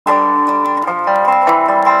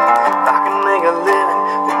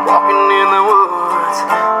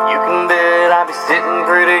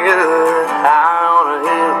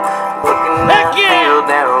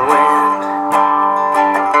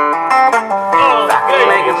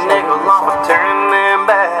a nickel off of turning them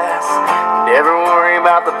bass. Never worry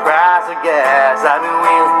about the price of gas. I've been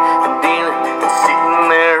wheeling and dealing and sitting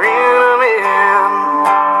there in a man.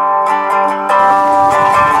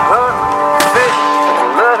 Hunting, fishing,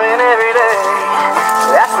 loving every day.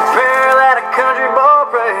 That's the prayer that a country boy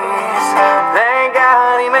prays. Thank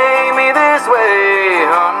God he made me this way.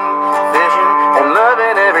 Hunting, fishing, and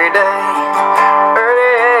loving every day.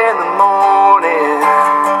 Early in the morning,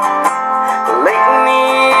 late in the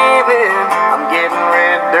evening, I'm getting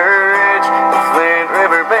red dirt rich, the Flint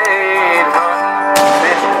River bait. Hunting,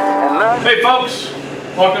 fishing, and loving. Hey folks,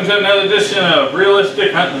 welcome to another edition of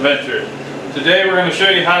Realistic Hunting Adventure. Today we're going to show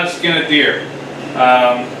you how to skin a deer.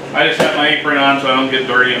 I just have my apron on so I don't get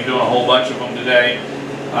dirty. I'm doing a whole bunch of them today.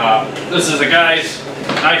 This is a guy's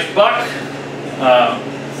nice buck.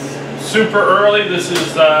 Super early. This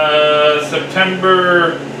is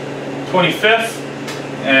September 25th.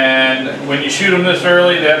 And when you shoot them this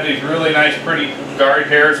early, they have these really nice pretty guard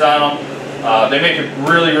hairs on them. They make a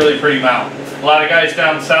really pretty mount. A lot of guys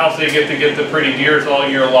down south, they get the pretty deers all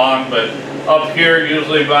year long, but up here,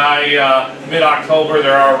 usually by mid-October,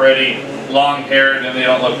 they're already long-haired and they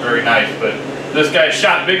don't look very nice. But this guy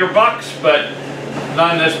shot bigger bucks, but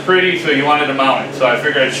none this pretty, so he wanted to mount it. So I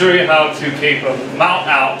figured I'd show you how to cape a mount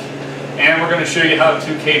out, and we're going to show you how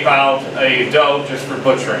to cape out a doe just for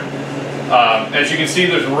butchering. As you can see,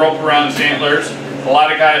 there's a rope around his antlers. A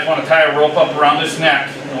lot of guys want to tie a rope up around this neck,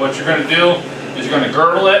 and what you're going to do is you're going to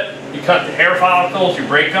girdle it. You cut the hair follicles, you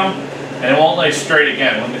break them, and it won't lay straight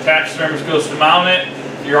again. When the taxidermist goes to mount it,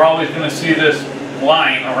 you're always going to see this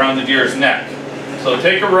line around the deer's neck. So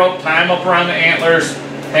take a rope, tie him up around the antlers,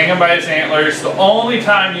 hang him by his antlers. The only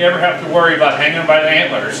time you ever have to worry about hanging by the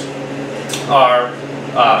antlers are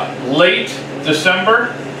late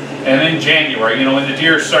December and in January, you know, when the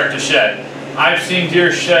deer start to shed. I've seen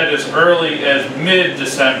deer shed as early as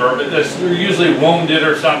mid-December, but they're usually wounded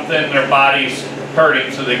or something, their body's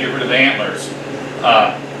hurting, so they get rid of the antlers.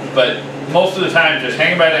 But most of the time, just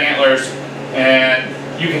hang by the antlers, and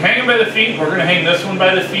you can hang it by the feet. We're going to hang this one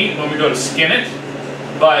by the feet when we go to skin it,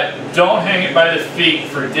 but don't hang it by the feet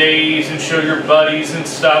for days and show your buddies and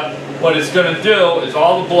stuff. What it's going to do is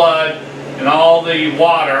all the blood and all the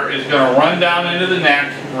water is going to run down into the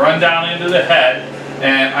neck, run down into the head,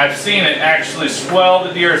 and I've seen it actually swell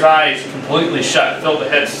the deer's eyes completely shut, fill the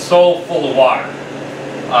head so full of water.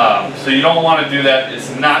 So you don't want to do that. It's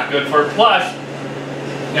not good for it. Plus,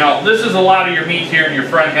 you know, this is a lot of your meat here in your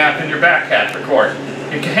front half and your back half, of course.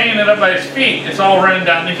 If you're hanging it up by his feet, it's all running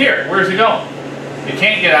down to here. Where's it going? It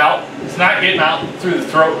can't get out. It's not getting out through the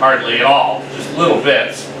throat hardly at all, just little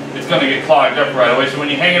bits. It's going to get clogged up right away. So when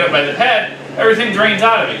you hang it up by the head, everything drains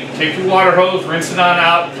out of it. You can take your water hose, rinse it on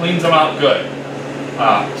out, cleans them out good.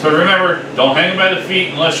 So remember, don't hang them by the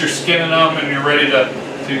feet unless you're skinning them and you're ready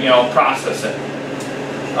to you know, process it.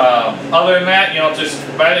 Other than that, you know, just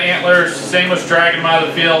by the antlers, same as dragging them out of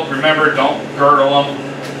the field. Remember, don't girdle them.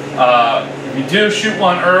 If you do shoot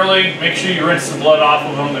one early, make sure you rinse the blood off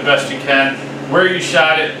of them the best you can. Where you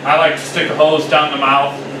shot it, I like to stick a hose down the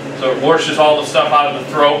mouth so it washes all the stuff out of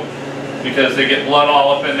the throat, because they get blood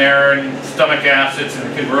all up in there and stomach acids, and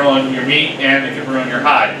it can ruin your meat and it can ruin your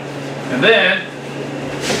hide. And then,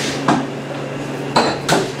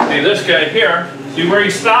 see this guy here, see where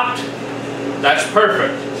he stopped? That's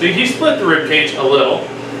perfect. See, he split the rib cage a little,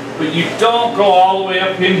 but you don't go all the way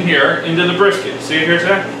up in here into the brisket. See it here,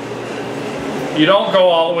 Zach? You don't go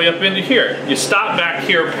all the way up into here. You stop back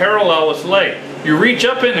here parallel with the leg. You reach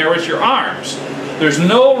up in there with your arms. There's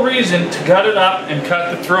no reason to cut it up and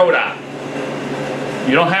cut the throat out.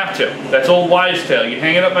 You don't have to. That's old wives' tale. You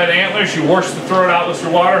hang it up by the antlers, you wash the throat out with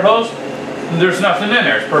your water hose, and there's nothing in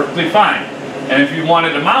there. It's perfectly fine. And if you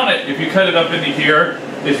wanted to mount it, if you cut it up into here,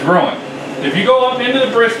 it's ruined. If you go up into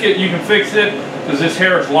the brisket, you can fix it, because this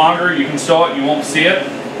hair is longer, you can sew it, you won't see it.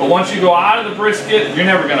 But once you go out of the brisket, you're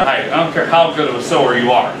never going to hide it. I don't care how good of a sewer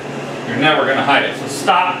you are. You're never going to hide it. So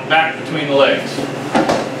stop back between the legs.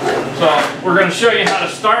 So we're going to show you how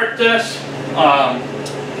to start this,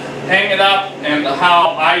 hang it up, and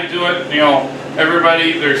how I do it. You know,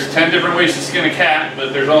 everybody, there's 10 different ways to skin a cat,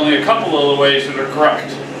 but there's only a couple of the ways that are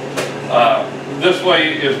correct. This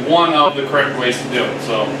way is one of the correct ways to do it.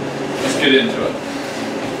 So let's get into it.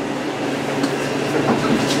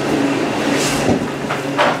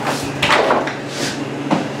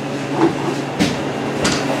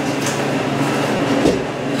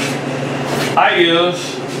 I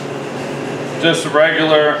use just a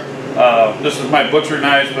regular, this is my butcher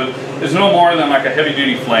knife, but it's no more than like a heavy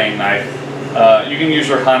duty flaying knife. You can use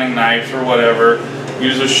your hunting knife or whatever,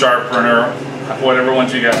 use a sharpener, whatever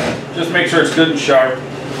ones you got. Just make sure it's good and sharp.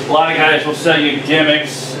 A lot of guys will sell you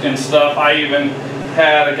gimmicks and stuff. I even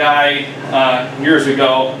had a guy years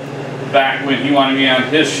ago, back when he wanted me on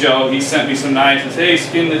his show, he sent me some knives and said, hey,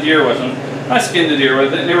 skin the deer with them. I skinned the deer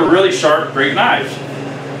with it. They were really sharp, great knives.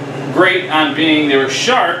 Great on being, they were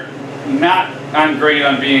sharp, not on great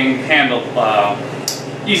on being handled,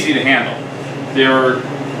 easy to handle. They were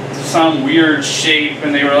some weird shape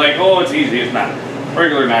and they were like, oh, it's easy. It's not.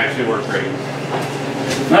 Regular knives, they work great.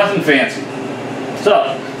 Nothing fancy.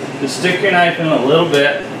 So, just stick your knife in a little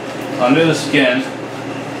bit under the skin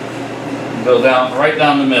and go down, right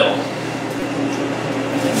down the middle.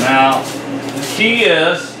 Now, the key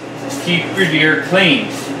is keep your deer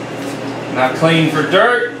clean. Not clean for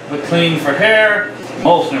dirt, but clean for hair.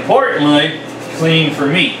 Most importantly, clean for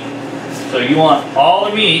meat. So you want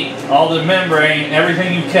all the meat, all the membrane,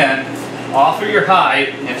 everything you can off of your hide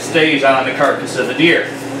and stays on the carcass of the deer.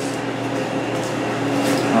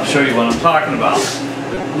 I'll show you what I'm talking about.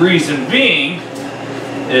 Reason being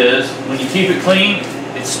is when you keep it clean,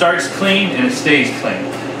 it starts clean and it stays clean.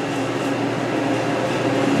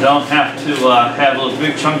 You don't have to have those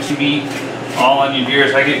big chunks of meat all on your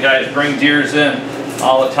deers. I get guys bring deers in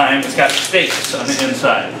all the time. It's got steaks on the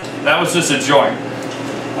inside. That was just a joint.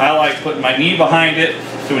 I like putting my knee behind it,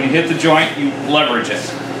 so when you hit the joint, you leverage it.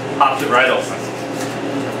 Pops it right open.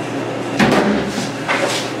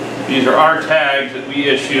 These are our tags that we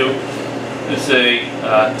issue. It's a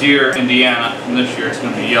Deer, Indiana, and this year it's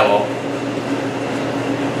going to be yellow.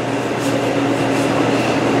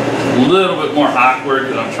 A little bit more awkward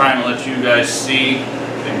because I'm trying to let you guys see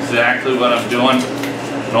exactly what I'm doing.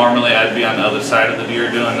 Normally I'd be on the other side of the deer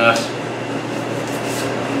doing this.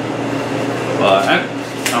 But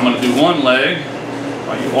I'm going to do one leg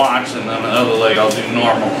while you watch, and then the other leg I'll do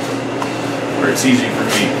normal, where it's easy for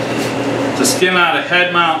me. To skin out a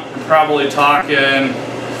head mount, I'm probably talking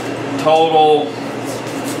total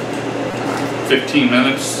 15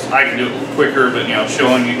 minutes. I can do it quicker, but you know,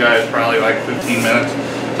 showing you guys probably like 15 minutes.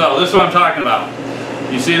 So this is what I'm talking about.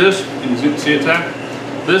 You see this? Can you see it, Zach?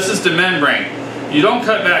 This is the membrane. You don't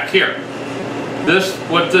cut back here. This,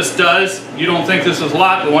 what this does, you don't think this is a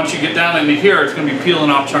lot, but once you get down into here, it's going to be peeling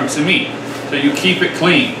off chunks of meat. So you keep it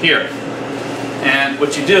clean here. And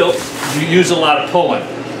what you do, you use a lot of pulling.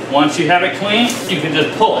 Once you have it clean, you can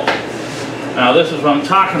just pull it. Now this is what I'm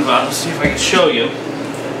talking about. Let's see if I can show you.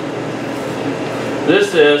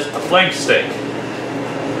 This is a flank steak.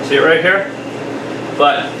 See it right here?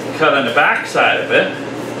 But cut on the back side of it,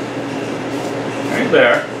 right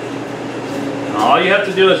there. And all you have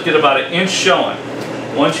to do is get about an inch showing.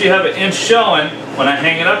 Once you have an inch showing, when I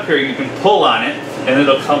hang it up here, you can pull on it and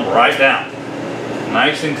it'll come right down.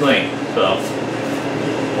 Nice and clean. So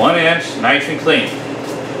 1 inch, nice and clean.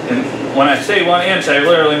 And when I say 1 inch, I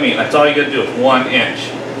literally mean that's all you got to do is 1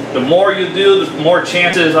 inch. The more you do, the more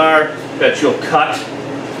chances are that you'll cut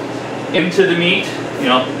into the meat. You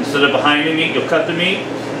know, instead of behind the meat, you'll cut the meat,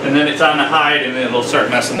 and then it's on the hide, and then it'll start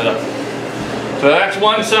messing it up. So that's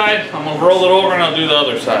one side. I'm gonna roll it over, and I'll do the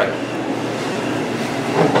other side.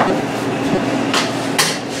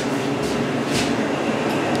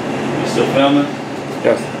 You still filming?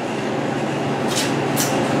 Yes.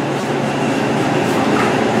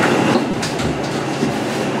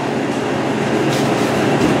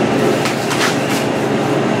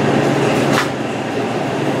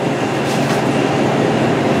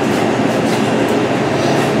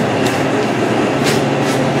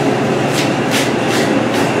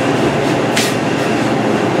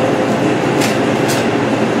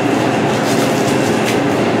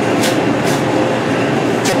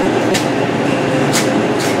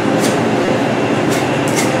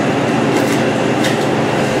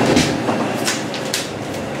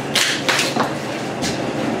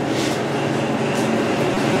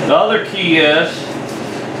 The other key is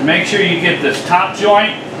to make sure you get this top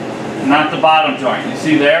joint, not the bottom joint. You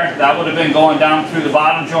see there? That would have been going down through the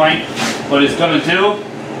bottom joint. What it's going to do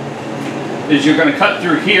is you're going to cut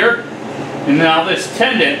through here, and now this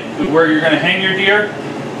tendon, where you're going to hang your deer,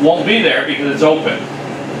 won't be there because it's open.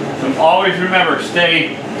 So always remember,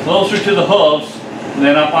 stay closer to the hooves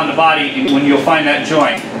than up on the body, and when you'll find that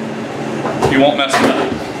joint, you won't mess it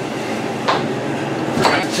up.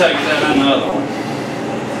 I'm going to tell you that on the other one.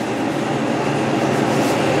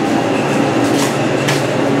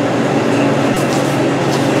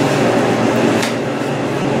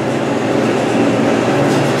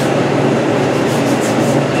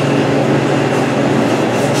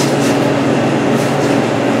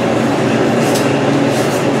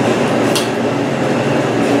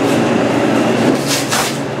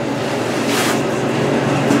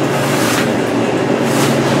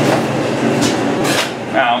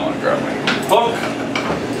 Now I'm going to grab my hook.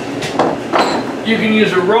 You can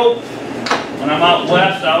use a rope. When I'm out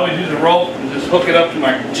west, I always use a rope and just hook it up to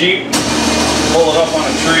my Jeep, pull it up on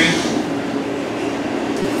a tree.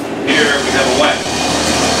 Here we have a wet.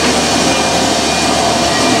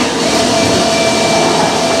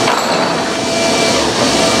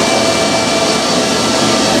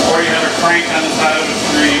 Or you have a crank on the side of a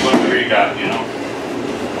tree, whatever you got, you know.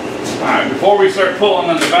 Alright, before we start pulling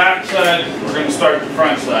on the back side, we're going to start the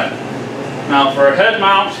front side. Now for a head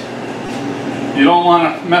mount, you don't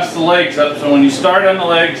want to mess the legs up, so when you start on the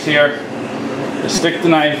legs here, you stick the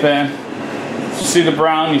knife in. You see the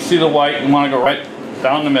brown, you see the white, you want to go right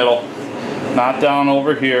down the middle, not down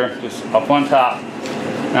over here, just up on top.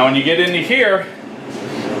 Now when you get into here,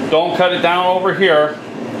 don't cut it down over here.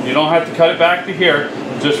 You don't have to cut it back to here.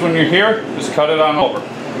 Just when you're here, just cut it on over.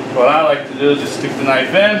 What I like to do is just stick the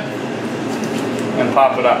knife in and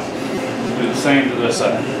pop it out. Do the same to this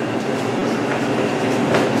side.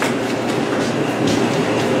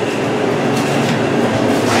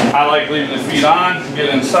 I like leaving the feet on, get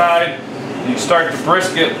inside, and you start the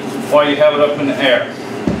brisket while you have it up in the air.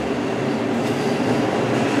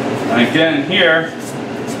 And again here,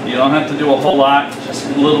 you don't have to do a whole lot, just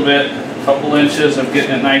a little bit, a couple inches of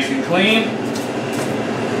getting it nice and clean.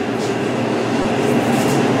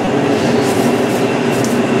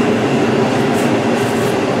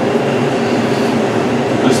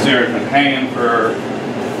 This deer has been hanging for,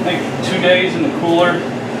 I think, 2 days in the cooler.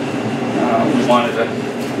 We wanted to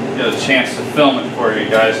get a chance to film it for you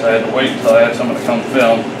guys. I had to wait until I had someone to come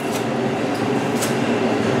film.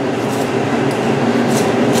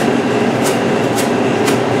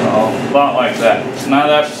 So, about like that. So now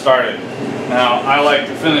that's started. Now I like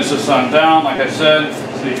to finish this on down, like I said.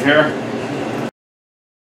 See here?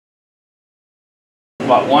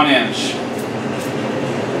 About 1 inch.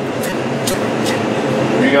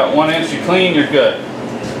 If you got 1 inch, you clean, you're good.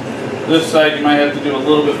 This side you might have to do a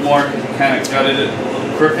little bit more because you kind of gutted it a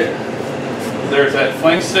little crooked. There's that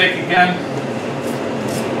flank steak again.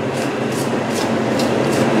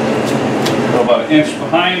 Go about 1 inch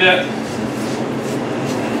behind it.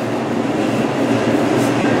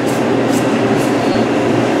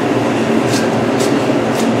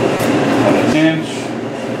 About 1 inch.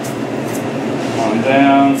 On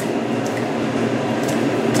down.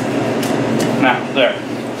 Now, there.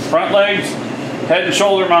 Front legs. Head and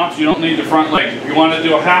shoulder mounts, you don't need the front legs. If you want to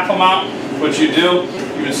do a half a mount, what you do,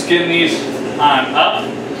 you would skin these on up.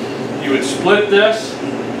 You would split this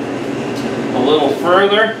a little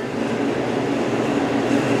further,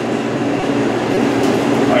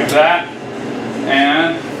 like that,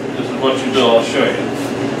 and this is what you do, I'll show you.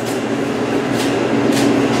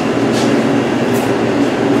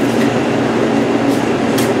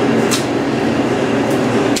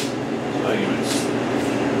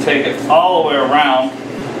 Take it all the way around.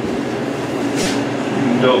 You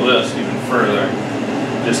can go this even further.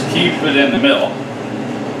 Just keep it in the middle.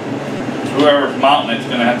 Whoever's mounting it's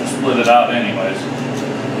going to have to split it out anyways.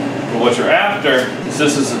 But what you're after is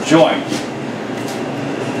this is a joint.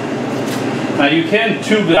 Now you can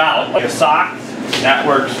tube it out like a sock. That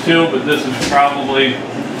works too, but this is probably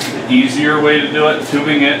the easier way to do it.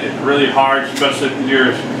 Tubing it is really hard, especially if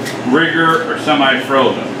you're rigger or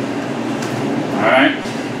semi-frozen. Alright?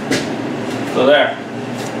 So there.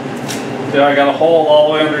 See how I got a hole all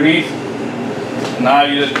the way underneath? Now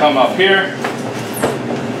you just come up here,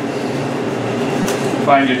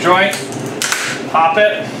 find your joint, pop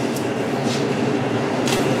it.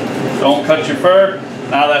 Don't cut your fur.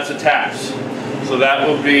 Now that's attached. So that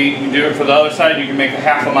will be, you can do it for the other side, you can make a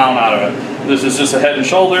half a mount out of it. This is just a head and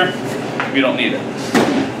shoulder. You don't need it.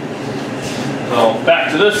 So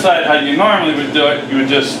back to this side, how you normally would do it, you would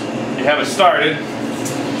just, you have it started.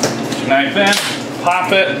 Knife in,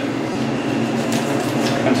 pop it,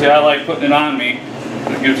 and see I like putting it on me,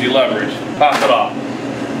 it gives you leverage. Pop it off.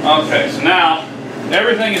 Okay, so now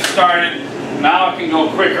everything is started, now it can go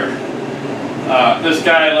quicker. This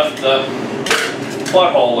guy left the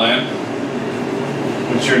plug hole in,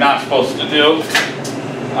 which you're not supposed to do.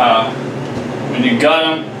 When you gut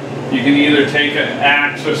them, you can either take an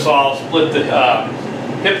axe or saw, split the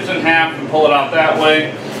hips in half and pull it out that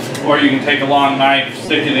way. Or you can take a long knife,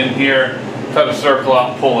 stick it in here, cut a circle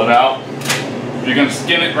out and pull it out. If you're going to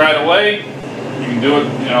skin it right away, you can do it,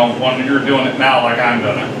 you know, when you're doing it now like I'm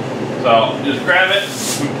doing it. So just grab it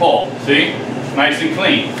and pull. See? Nice and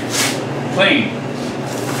clean. Clean.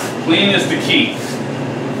 Clean is the key.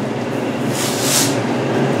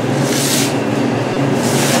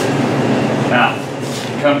 Now,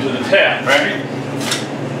 come to the tail, right?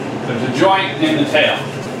 There's a joint in the tail.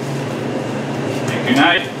 Take your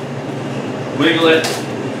knife, wiggle it,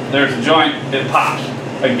 there's a joint, it pops.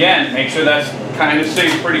 Again, make sure that's kind of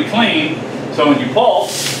stays pretty clean, so when you pull,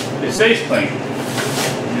 it stays clean.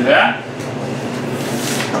 Do that.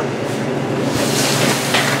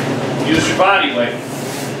 Use your body weight.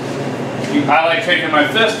 I like taking my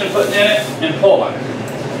fist and putting in it and pulling.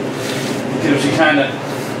 Gives you kind of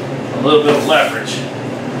a little bit of leverage.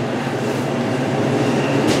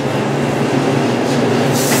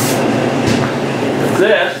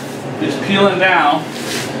 This is peeling down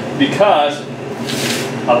because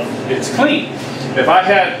it's clean. If I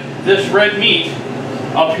had this red meat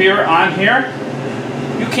up here on here,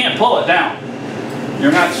 you can't pull it down.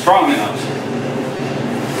 You're not strong enough.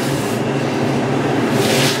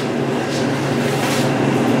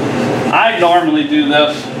 I normally do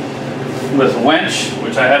this with a winch,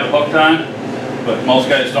 which I have it hooked on, but most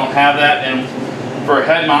guys don't have that. And for a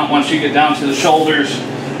head mount, once you get down to the shoulders,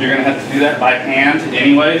 you're going to have to do that by hand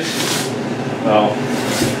anyways. So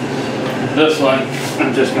this one,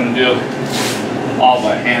 I'm just going to do all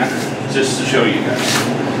by hand, just to show you guys.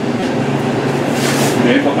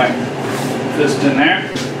 Okay, put my fist in there.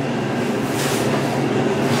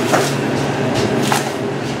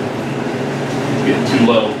 Get too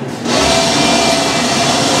low.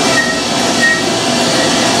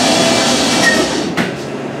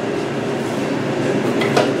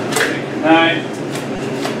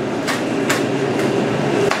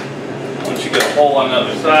 Once you get a hole on the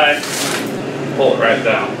other side, pull it right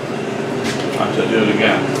down. I'll have to do it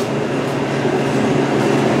again.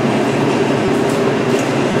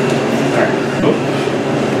 There.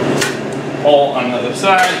 Oops. Hole on the other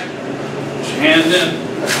side. Put your hands in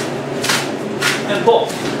and pull.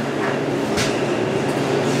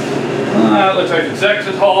 That looks like it's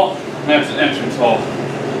exit hole. That's an entrance hole.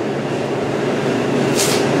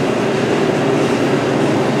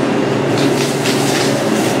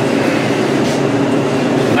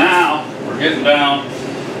 Getting down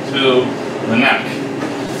to the neck.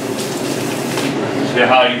 See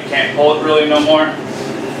how you can't pull it really no more?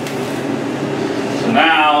 So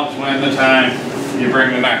now is when the time you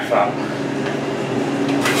bring the neck up.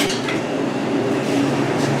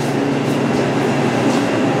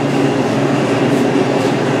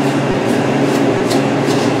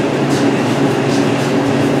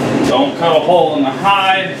 Don't cut a hole in the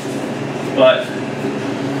hide, but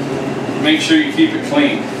make sure you keep it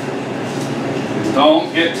clean.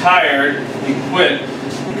 Don't get tired and quit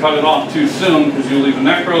and cut it off too soon, because you'll leave a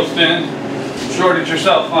neck roast in, shortage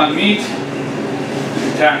yourself on meat, and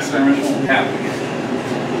your taxidermist won't be happy.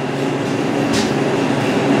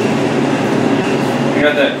 I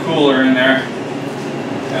got that cooler in there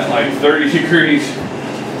at like 30 degrees,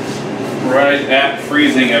 right at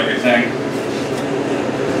freezing everything.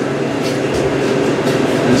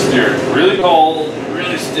 This deer is really cold,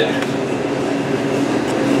 really stiff.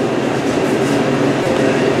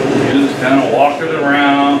 Just kind of walk it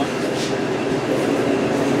around.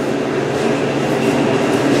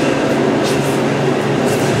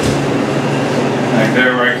 Like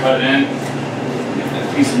there where I cut in, get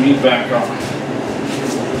that piece of meat back off.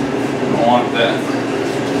 I don't want that.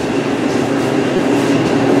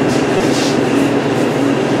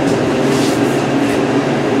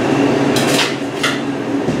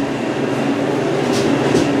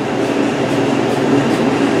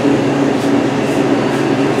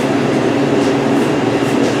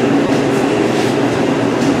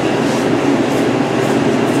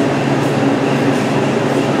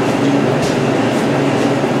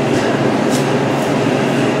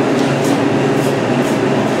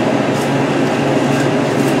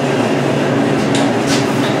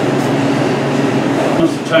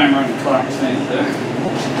 Timer on the clock saying there.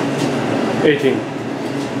 18.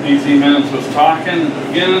 18 minutes was talking at the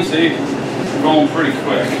beginning, see, we're going pretty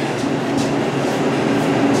quick.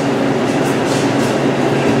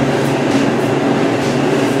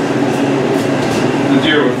 The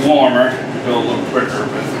deer was warmer, it'd go a little quicker,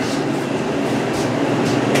 but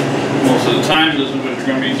most of the time this is what you're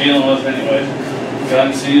going to be dealing with anyway.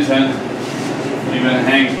 Gun season, leaving it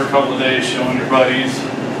hang for a couple of days, showing your buddies.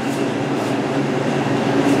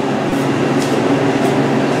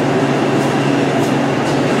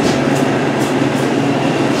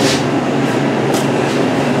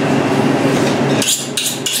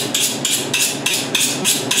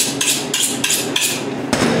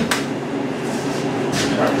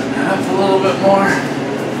 A little bit more.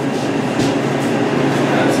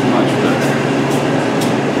 That's much better.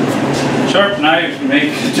 Sharp knives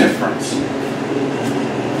make a difference.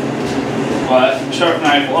 But sharp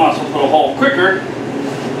knife will also put a hole quicker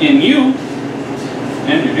in you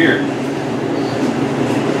and your deer.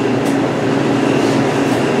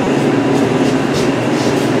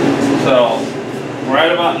 So we're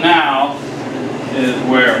right about now is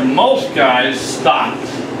where most guys stop.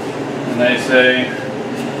 And they say,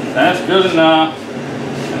 that's good enough,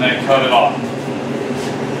 and they cut it off.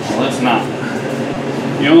 Well, it's not.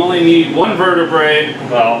 You only need one vertebrae,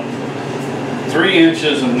 about 3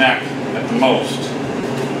 inches of neck at the most.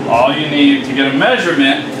 All you need to get a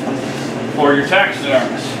measurement for your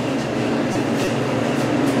taxidermist.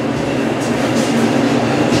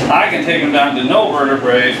 I can take them down to no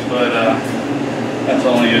vertebrae, but that's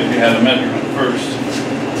only if you had a measurement first.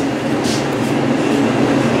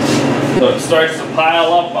 So it starts to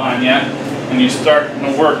pile up on you, and you start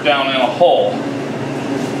to work down in a hole.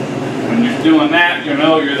 When you're doing that, you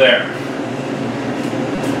know you're there.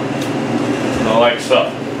 So like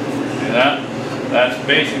so. See that? That's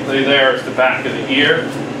basically there. It's the back of the ear.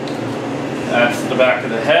 That's the back of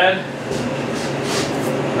the head.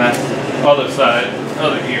 And that's the other side,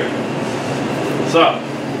 other ear. So,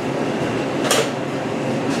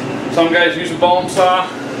 some guys use a bone saw,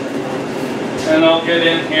 and they'll get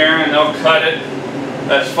in here and they'll cut it.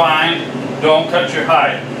 That's fine. Don't cut your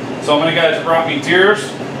hide. So many guys have brought me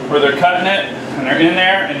deers where they're cutting it and they're in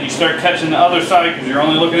there, and you start catching the other side because you're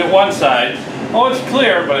only looking at one side. Oh, it's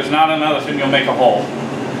clear, but it's not enough, and you'll make a hole.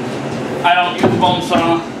 I don't use a bone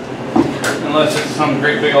saw unless it's some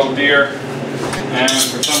great big old deer, and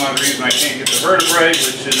for some odd reason I can't get the vertebrae,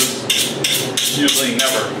 which is usually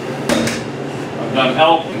never. I've done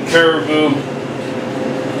elk and caribou.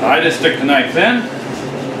 I just stick the knife in.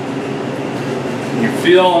 You're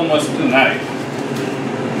feeling with the knife.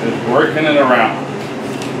 Just working it around.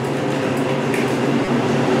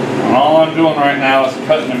 And all I'm doing right now is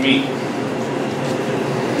cutting the meat.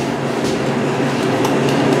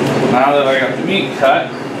 Now that I got the meat cut,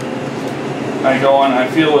 I go and I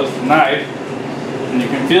feel with the knife, and you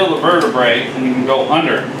can feel the vertebrae, and you can go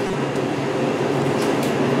under.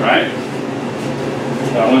 Right?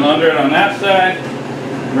 So I went under it on that side,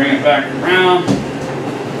 bring it back around,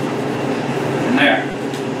 and there.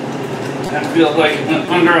 That feels like it went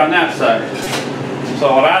under on that side.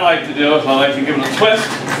 So what I like to do is I like to give it a twist,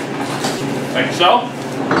 like so.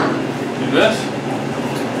 Do this.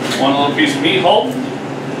 One little piece of meat hold,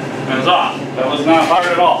 and it's off. That was not hard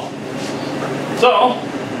at all. So,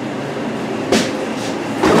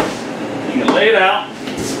 you can lay it out.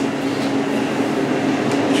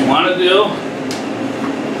 What you want to do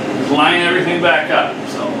is line everything back up.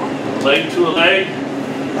 So, leg to a leg,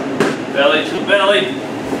 belly to a belly.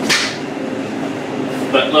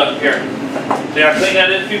 But look here. See how clean that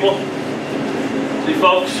is, people? See,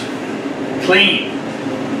 folks? Clean.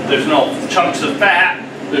 There's no chunks of fat.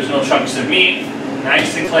 There's no chunks of meat.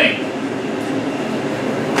 Nice and clean.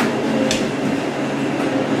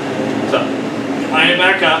 So, line it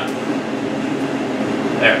back up.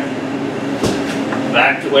 There.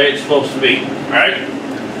 Back the way it's supposed to be. Alright?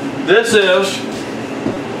 This is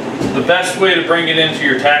the best way to bring it into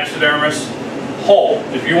your taxidermist whole.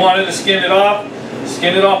 If you wanted to skin it off,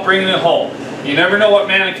 bring it in whole. You never know what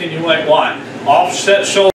mannequin you might want. Offset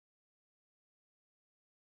shoulders,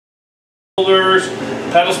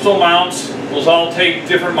 pedestal mounts, those all take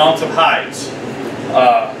different amounts of hides.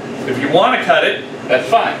 If you want to cut it, that's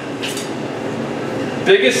fine.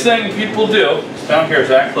 Biggest thing people do, it's down here,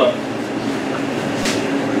 Zach, look.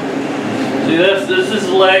 See this? This is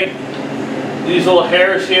the leg. These little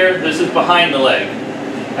hairs here, this is behind the leg.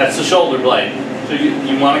 That's the shoulder blade. So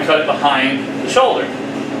you want to cut it behind the shoulder,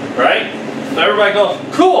 right? So everybody goes,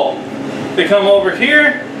 cool. They come over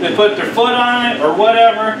here, they put their foot on it or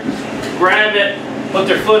whatever, grab it, put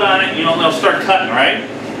their foot on it, you know, they'll start cutting, right?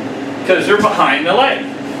 Because they're behind the leg.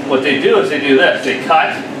 What they do is they do this. They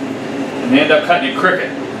cut, and they end up cutting it crooked.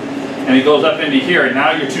 And it goes up into here, and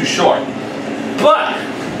now you're too short. But,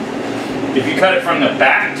 if you cut it from the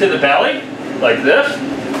back to the belly, like this,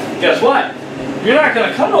 guess what? You're not going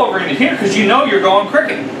to cut over into here because you know you're going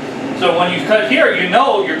crooked. So when you cut here, you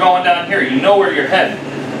know you're going down here. You know where you're heading.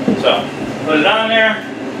 So, put it on there.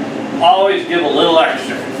 Always give a little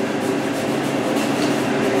extra.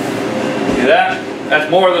 See that? That's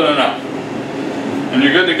more than enough. And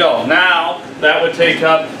you're good to go. Now, that would take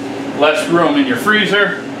up less room in your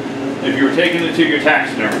freezer if you were taking it to your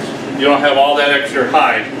taxidermist. You don't have all that extra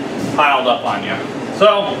hide piled up on you.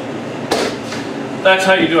 So, that's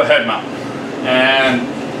how you do a head mount. And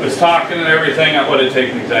was talking and everything, what did it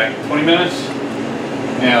take me exactly? 20 minutes?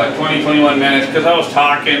 Yeah, like 20, 21 minutes, because I was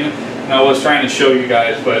talking and I was trying to show you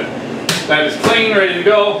guys, but that is clean, ready to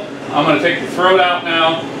go. I'm going to take the throat out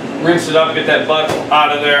now, rinse it up, get that butt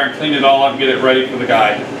out of there, and clean it all up, get it ready for the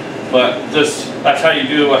guy. But that's how you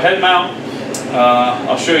do a head mount.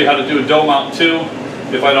 I'll show you how to do a doe mount too,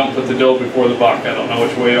 if I don't put the doe before the buck. I don't know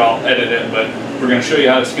which way I'll edit it, but we're going to show you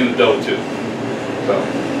how to skin the doe too. So,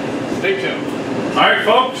 stay tuned. Alright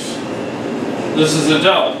folks, this is the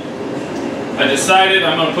doe. I decided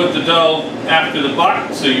I'm going to put the doe after the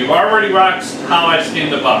buck, so you've already watched how I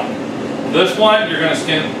skinned the buck. This one you're going to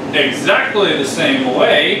skin exactly the same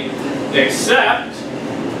way, except,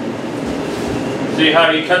 see how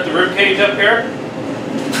you cut the rib cage up here?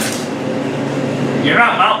 You're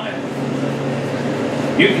not mounting it.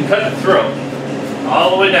 You can cut the throat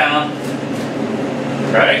all the way down,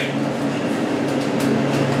 right?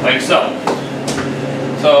 Like so.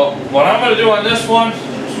 So what I'm going to do on this one,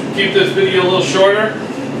 keep this video a little shorter,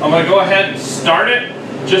 I'm going to go ahead and start it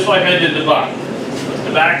just like I did the buck. With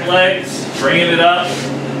the back legs, bringing it up,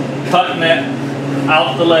 cutting it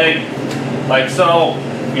out the leg, like so,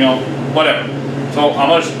 you know, whatever. So I'm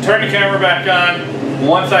going to turn the camera back on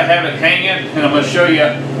once I have it hanging, and I'm going to show you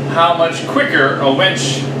how much quicker a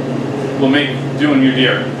winch will make doing your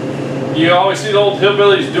deer. You always see the old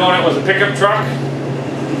hillbillies doing it with a pickup truck.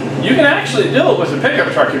 You can actually do it with a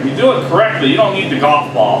pickup truck if you do it correctly. You don't need the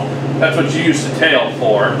golf ball. That's what you use the tail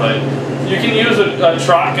for. But you can use a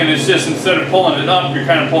truck, and it's just instead of pulling it up, you're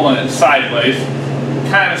kind of pulling it sideways.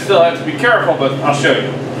 Kind of still have to be careful, but I'll show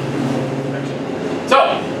you.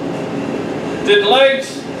 So, did the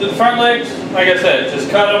legs, did the front legs. Like I said, just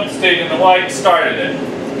cut them, stayed in the white, started it.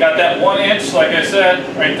 Got that 1 inch, like I said,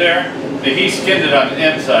 right there. He skinned it on the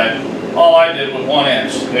inside. All I did was 1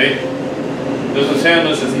 inch, okay? This is him,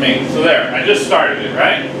 this is me. So there, I just started it,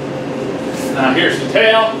 right? Now here's the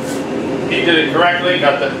tail. He did it correctly,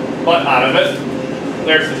 got the butt out of it.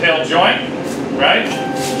 There's the tail joint, right?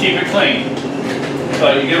 Keep it clean.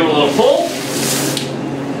 So you give it a little pull.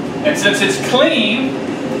 And since it's clean,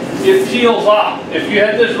 it peels off. If you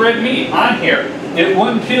had this red meat on here, it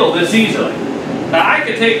wouldn't peel this easily. Now I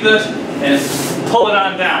could take this and pull it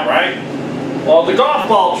on down, right? Well, the golf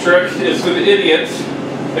ball trick is for the idiots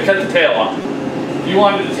to cut the tail off. If you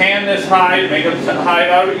wanted to tan this hide, make a hide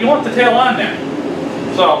out of it, you want the tail on there.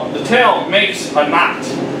 So the tail makes a knot.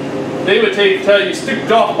 They would tell you, stick a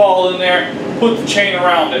golf ball in there, put the chain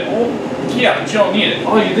around it. Well, yeah, but you don't need it.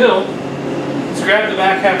 All you do is grab the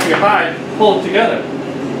back half of your hide, pull it together.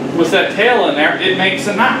 With that tail in there, it makes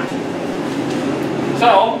a knot.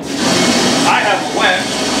 So, I have a winch,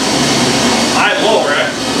 I lower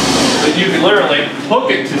it, but you can literally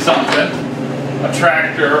hook it to something, a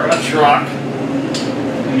tractor, a truck,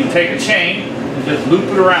 and you take a chain and just loop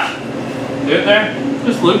it around. See it there?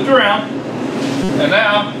 Just looped around. And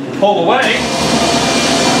now, pull away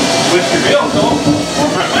with your vehicle or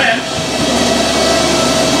my winch,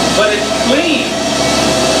 but it's clean.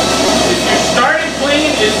 If you start it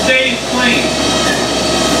clean, it stays clean.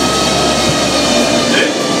 See?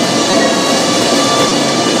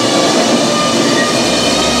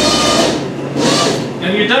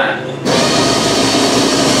 And you're done.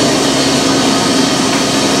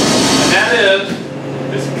 And that is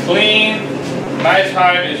as clean, nice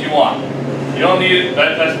hide as you want. You don't need it,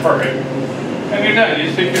 that's perfect. And you're done. You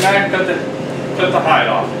just take your knife, cut the hide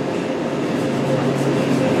off.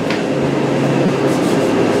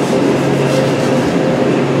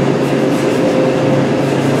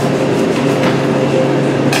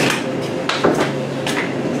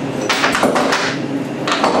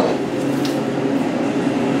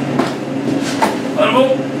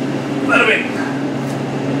 Bada bing.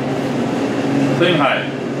 Clean hide.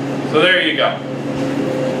 So there you go.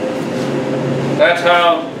 That's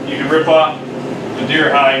how you can rip off the deer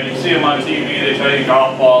hide. You see them on TV, they tell you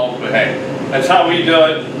golf balls, but hey, that's how we do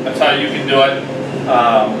it. That's how you can do it.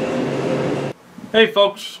 Hey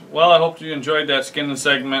folks, well I hope you enjoyed that skinning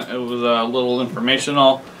segment. It was a little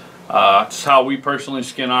informational. It's how we personally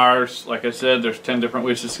skin ours. Like I said, there's 10 different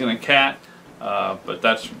ways to skin a cat. But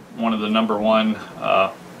that's one of the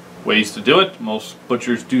 #1 ways to do it. Most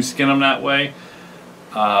butchers do skin them that way.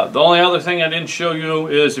 The only other thing I didn't show you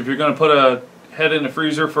is if you're going to put a head in the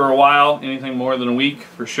freezer for a while, anything more than a week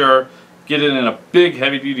for sure, get it in a big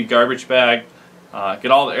heavy-duty garbage bag.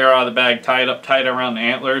 Get all the air out of the bag, tie it up tight around the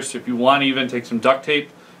antlers. If you want, even take some duct tape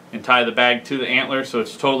and tie the bag to the antlers so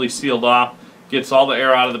it's totally sealed off. Gets all the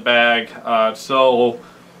air out of the bag. So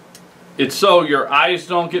your eyes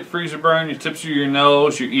don't get freezer burn, your tips of your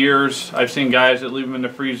nose, your ears. I've seen guys that leave them in the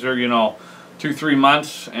freezer, you know, 2-3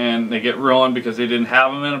 months and they get ruined because they didn't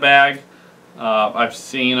have them in a bag. I've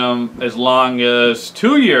seen them as long as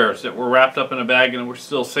 2 years that were wrapped up in a bag and were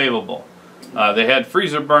still savable. They had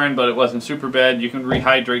freezer burn, but it wasn't super bad. You can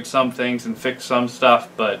rehydrate some things and fix some stuff,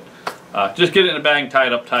 but just get it in a bag and tie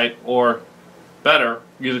it up tight, or better,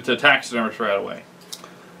 give it to a taxidermist right away.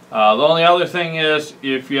 The only other thing is,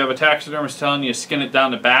 if you have a taxidermist telling you to skin it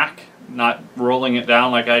down the back, not rolling it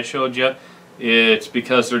down like I showed you, it's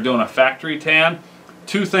because they're doing a factory tan.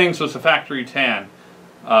 Two things with the factory tan.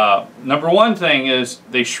 Number one thing is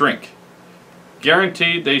they shrink.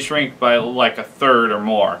 Guaranteed they shrink by like a third or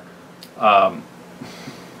more.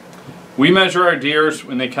 We measure our deers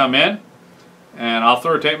when they come in, and I'll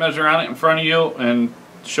throw a tape measure on it in front of you and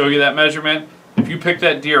show you that measurement. If you pick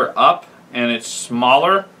that deer up and it's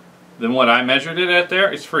smaller than what I measured it at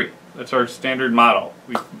there, it's free. That's our standard motto.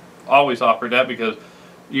 We always offer that because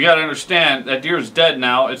you got to understand that deer is dead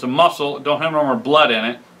now. It's a muscle. It don't have no more blood in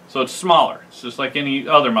it, so it's smaller. It's just like any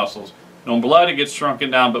other muscles. No blood, it gets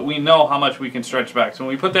shrunken down, but we know how much we can stretch back. So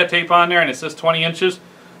when we put that tape on there and it says 20 inches,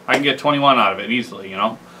 I can get 21 out of it easily, you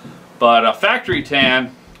know. But a factory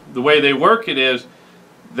tan, the way they work it is,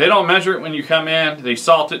 they don't measure it when you come in. They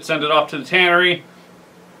salt it, send it off to the tannery.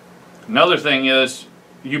 Another thing is,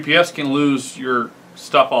 UPS can lose your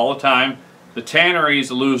stuff all the time. The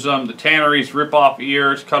tanneries lose them. The tanneries rip off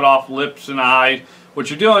ears, cut off lips and eyes. What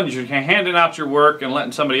you're doing is you're handing out your work and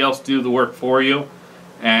letting somebody else do the work for you.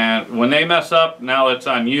 And when they mess up, now it's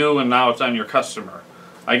on you and now it's on your customer.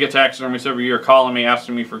 I get taxidermists every year calling me,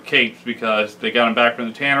 asking me for capes because they got them back from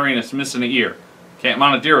the tannery and it's missing an ear. Can't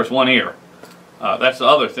mount a deer with one ear. That's the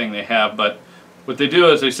other thing they have. But what they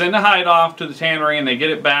do is they send the hide off to the tannery and they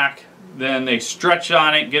get it back. Then they stretch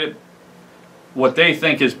on it, get it what they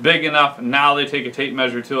think is big enough. Now they take a tape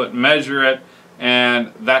measure to it, measure it,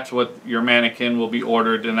 and that's what your mannequin will be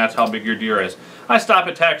ordered, and that's how big your deer is. I stop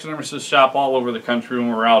at taxidermists' shop all over the country when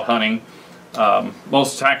we're out hunting.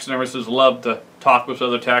 Most taxidermists love to talk with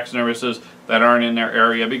other taxidermists that aren't in their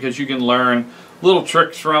area because you can learn little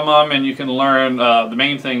tricks from them, and you can learn, the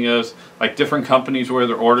main thing is like different companies where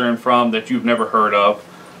they're ordering from that you've never heard of.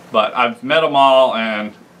 But I've met them all,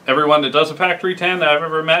 and everyone that does a factory tan that I've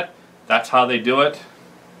ever met, that's how they do it.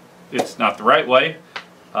 It's not the right way,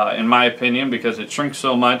 in my opinion, because it shrinks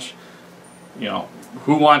so much. You know,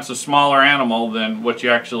 who wants a smaller animal than what you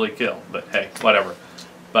actually kill? But hey, whatever.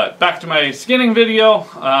 But back to my skinning video.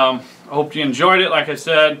 I hope you enjoyed it. Like I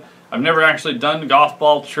said, I've never actually done the golf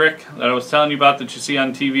ball trick that I was telling you about that you see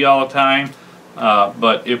on TV all the time.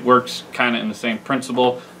 But it works kind of in the same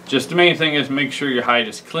principle. Just the main thing is make sure your hide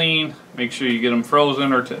is clean. Make sure you get them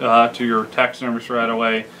frozen or to your taxidermist right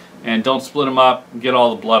away. And don't split them up. Get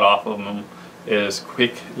all the blood off of them as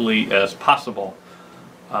quickly as possible.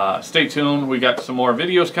 Stay tuned. We got some more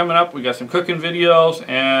videos coming up. We got some cooking videos.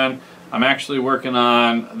 And I'm actually working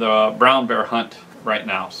on the brown bear hunt right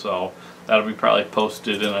now. So that'll be probably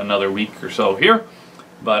posted in another week or so here.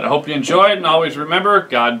 But I hope you enjoyed. And always remember,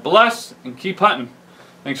 God bless and keep hunting.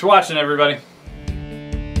 Thanks for watching, everybody.